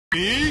Go!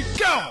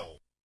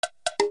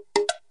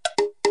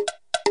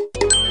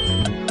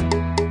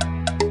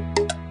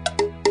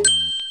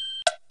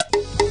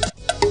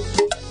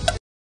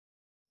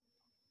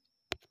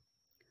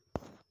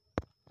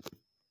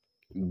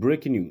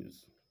 Breaking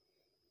news.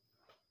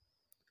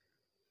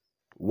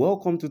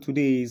 Welcome to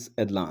today's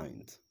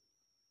headlines.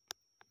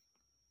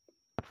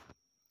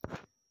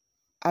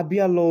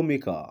 Abia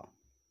Lawmaker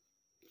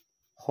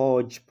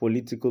urge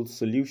political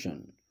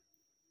solution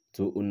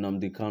to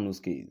Kanu'S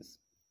case.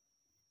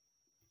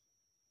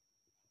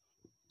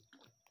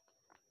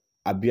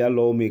 Abia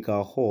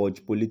Lawmaker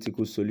urge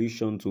political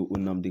solution to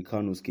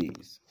Kanu'S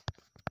case.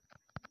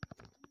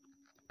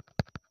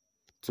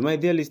 To my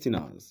dear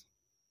listeners,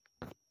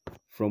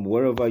 from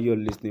wherever you're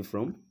listening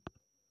from,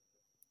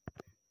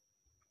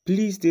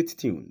 please stay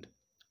tuned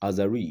as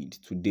I read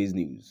today's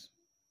news.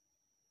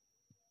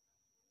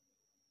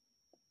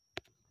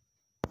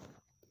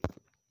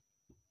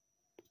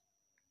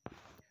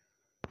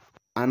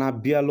 An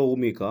Abia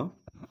lawmaker,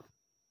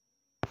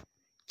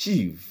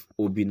 Chief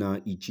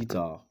Obinna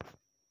Ichita,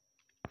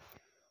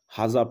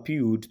 has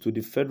appealed to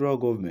the federal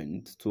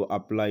government to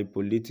apply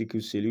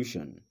political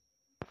solution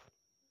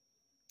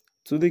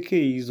to the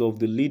case of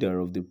the leader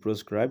of the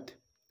proscribed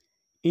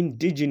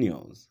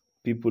indigenous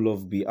people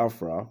of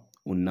Biafra,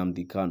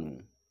 Nnamdi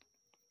Kanu.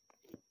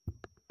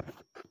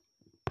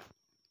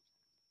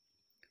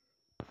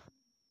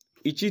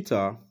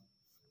 Ichita,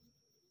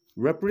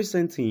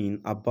 representing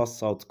Abia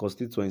South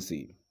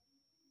constituency,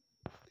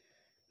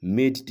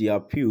 made the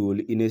appeal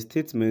in a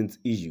statement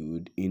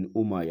issued in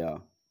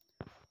Umuahia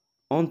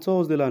on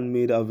Thursday and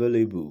made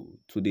available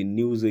to the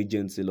news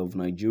agency of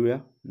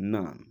Nigeria,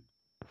 NAN.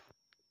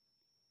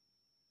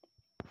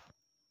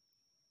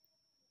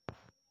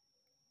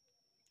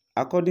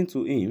 According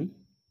to him,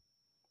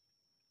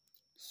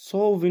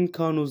 solving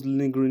Kanu's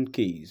lingering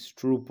case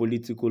through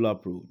political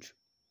approach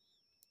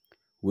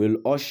will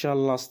usher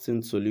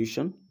lasting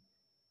solution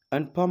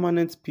and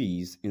permanent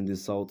peace in the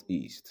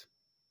southeast.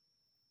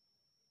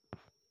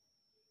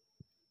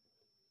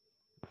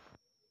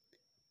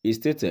 He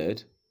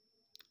stated,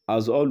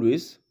 "As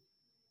always,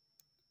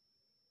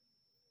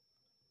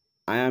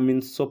 I am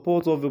in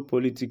support of a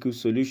political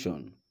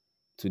solution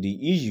to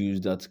the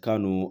issues that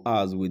Kanu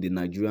has with the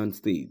Nigerian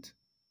state.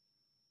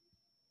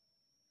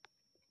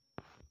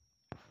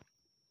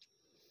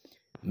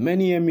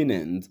 Many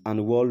eminent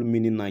and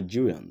well-meaning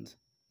Nigerians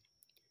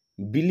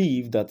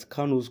believe that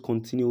Kanu's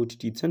continued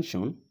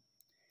detention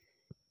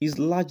is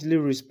largely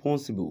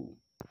responsible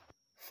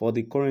for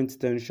the current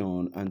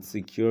tension and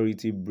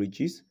security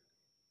breaches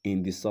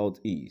in the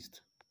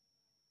southeast.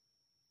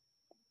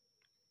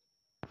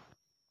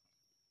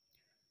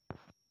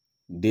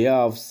 They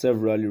have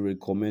severally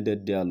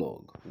recommended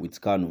dialogue with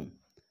Kanu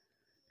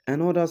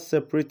and other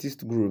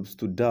separatist groups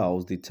to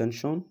douse the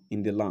tension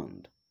in the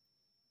land.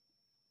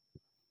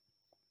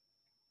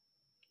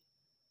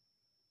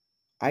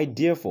 I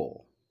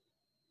therefore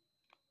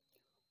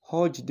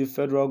urge the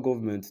federal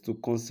government to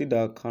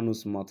consider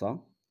Kanu's matter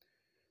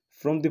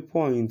from the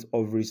point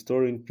of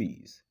restoring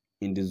peace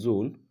in the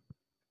zone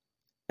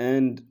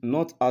and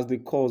not as the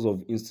cause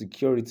of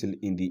insecurity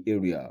in the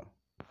area."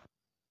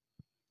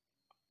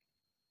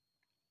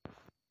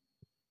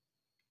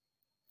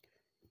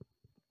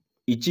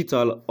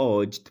 Ichita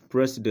urged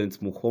President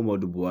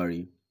Muhammadu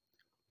Buhari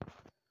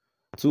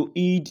to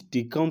heed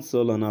the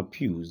counsel and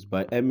appeals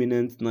by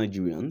eminent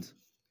Nigerians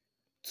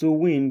to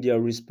win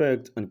their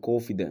respect and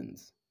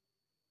confidence.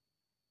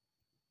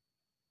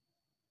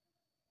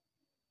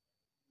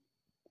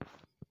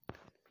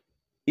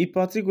 He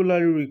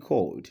particularly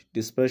recalled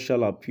the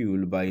special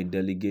appeal by a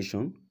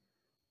delegation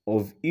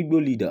of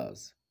Igbo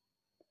leaders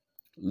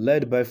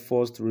led by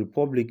First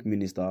Republic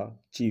Minister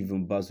Chief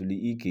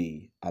Mbazuli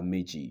Ike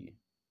Amechi.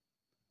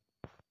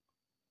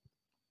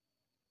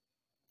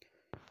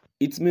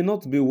 It may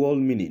not be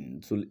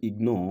well-meaning to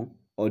ignore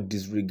or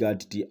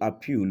disregard the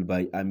appeal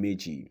by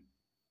Amechi,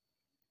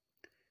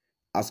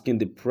 asking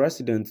the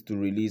president to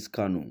release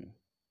Kanu,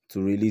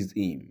 to release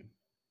him.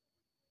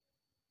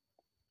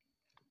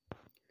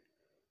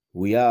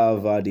 We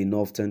have had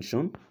enough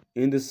tension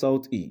in the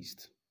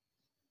southeast.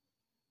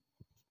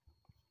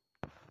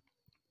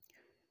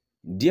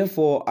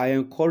 Therefore, I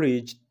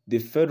encourage the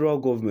federal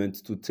government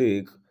to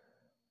take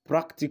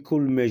practical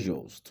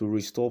measures to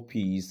restore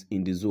peace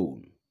in the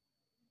zone.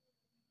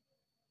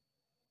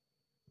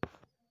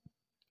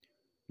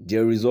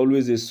 There is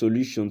always a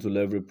solution to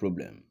every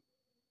problem.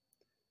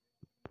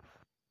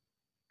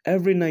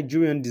 Every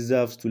Nigerian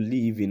deserves to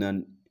live in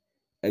an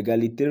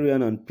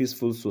egalitarian and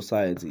peaceful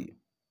society.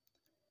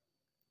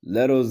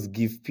 Let us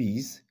give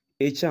peace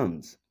a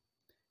chance.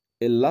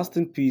 A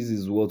lasting peace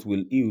is what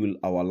will heal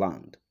our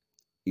land,"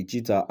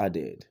 Ichita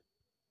added.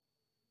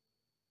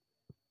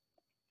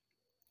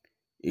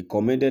 He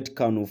commended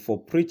Kanu for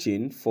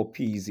preaching for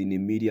peace in a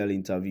media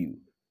interview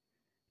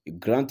he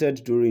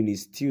granted during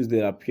his Tuesday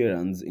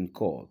appearance in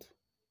court.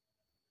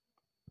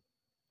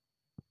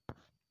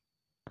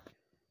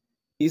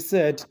 He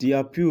said the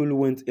appeal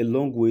went a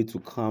long way to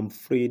calm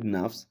frayed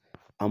nerves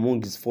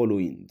among his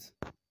followings.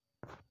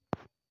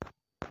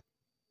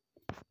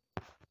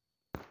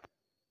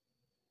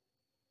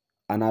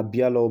 An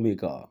Abia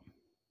lawmaker,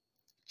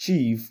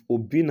 Chief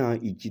Obinna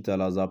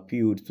Ichital, has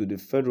appealed to the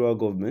federal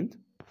government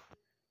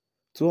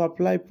to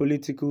apply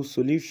political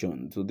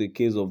solution to the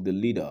case of the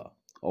leader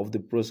of the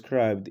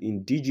proscribed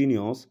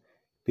indigenous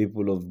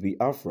people of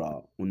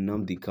Biafra,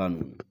 Nnamdi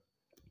Kanu.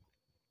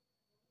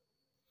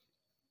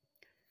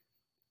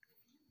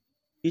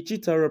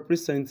 Ichital,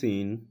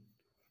 representing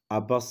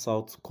Abia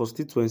South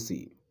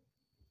constituency,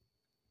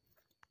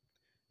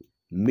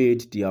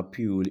 made the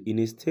appeal in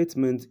a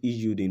statement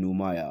issued in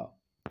Umuahia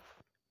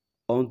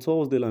on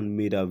Thursday and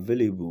made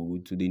available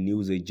to the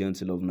news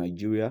agency of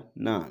Nigeria,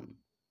 NAN.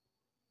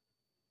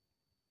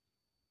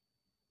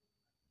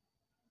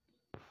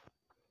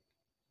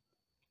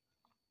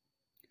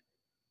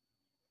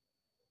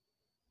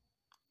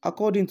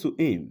 According to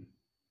him,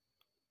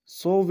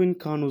 solving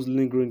Kanu's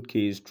lingering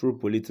case through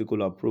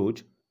political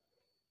approach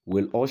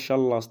will usher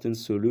lasting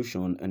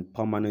solution and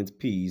permanent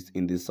peace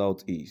in the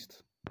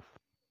Southeast.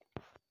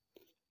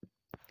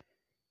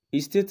 He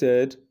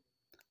stated,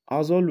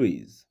 as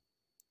always,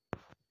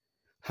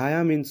 I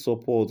am in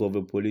support of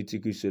a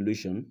political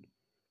solution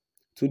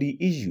to the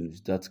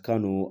issues that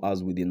Kanu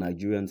has with the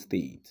Nigerian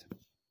state.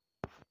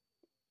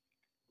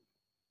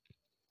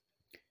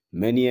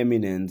 Many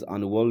eminent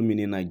and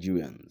well-meaning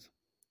Nigerians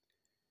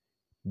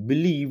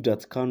believe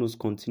that Kanu's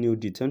continued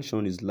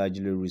detention is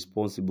largely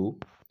responsible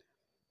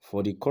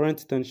for the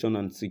current tension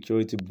and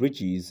security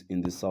breaches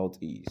in the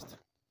Southeast.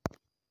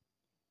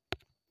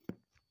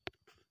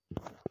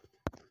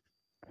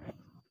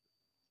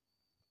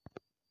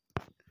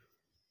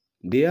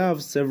 They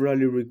have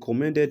severally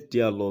recommended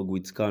dialogue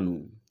with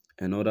Kanu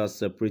and other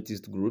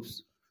separatist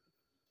groups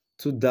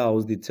to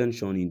douse the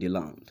tension in the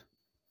land.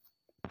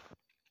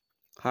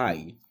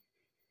 I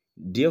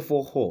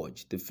therefore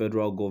urge the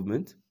federal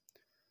government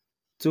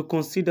to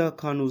consider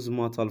Kanu's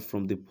matter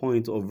from the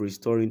point of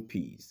restoring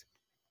peace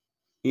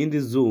in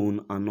the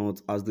zone and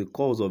not as the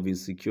cause of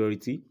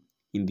insecurity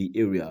in the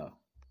area.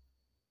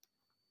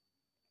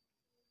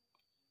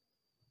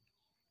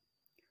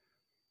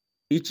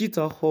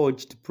 Ichital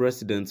urged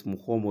President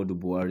Muhammadu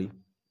Buhari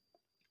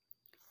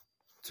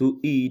to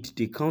heed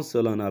the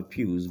counsel and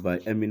appeals by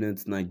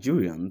eminent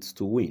Nigerians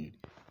to win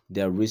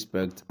their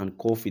respect and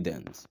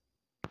confidence.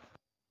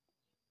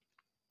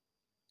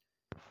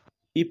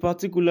 He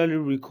particularly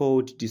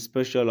recalled the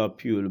special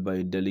appeal by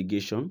a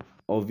delegation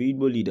of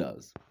Igbo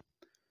leaders,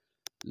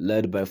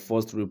 led by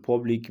First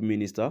Republic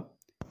Minister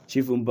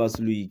Chief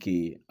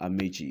Mbasuluike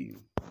Amechi.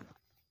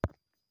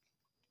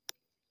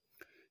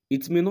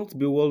 It may not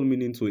be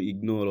well-meaning to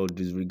ignore or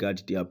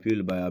disregard the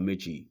appeal by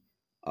Amechi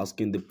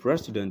asking the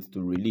president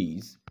to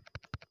release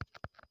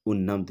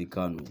Nnamdi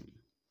Kanu.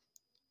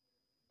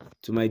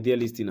 To my dear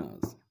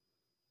listeners,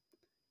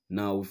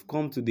 now we've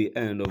come to the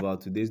end of our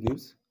today's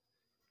news.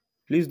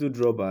 Please do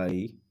drop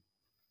by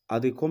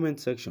at the comment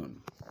section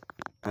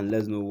and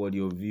let us know what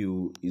your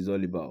view is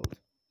all about.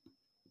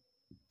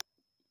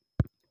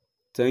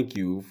 Thank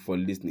you for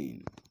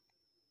listening.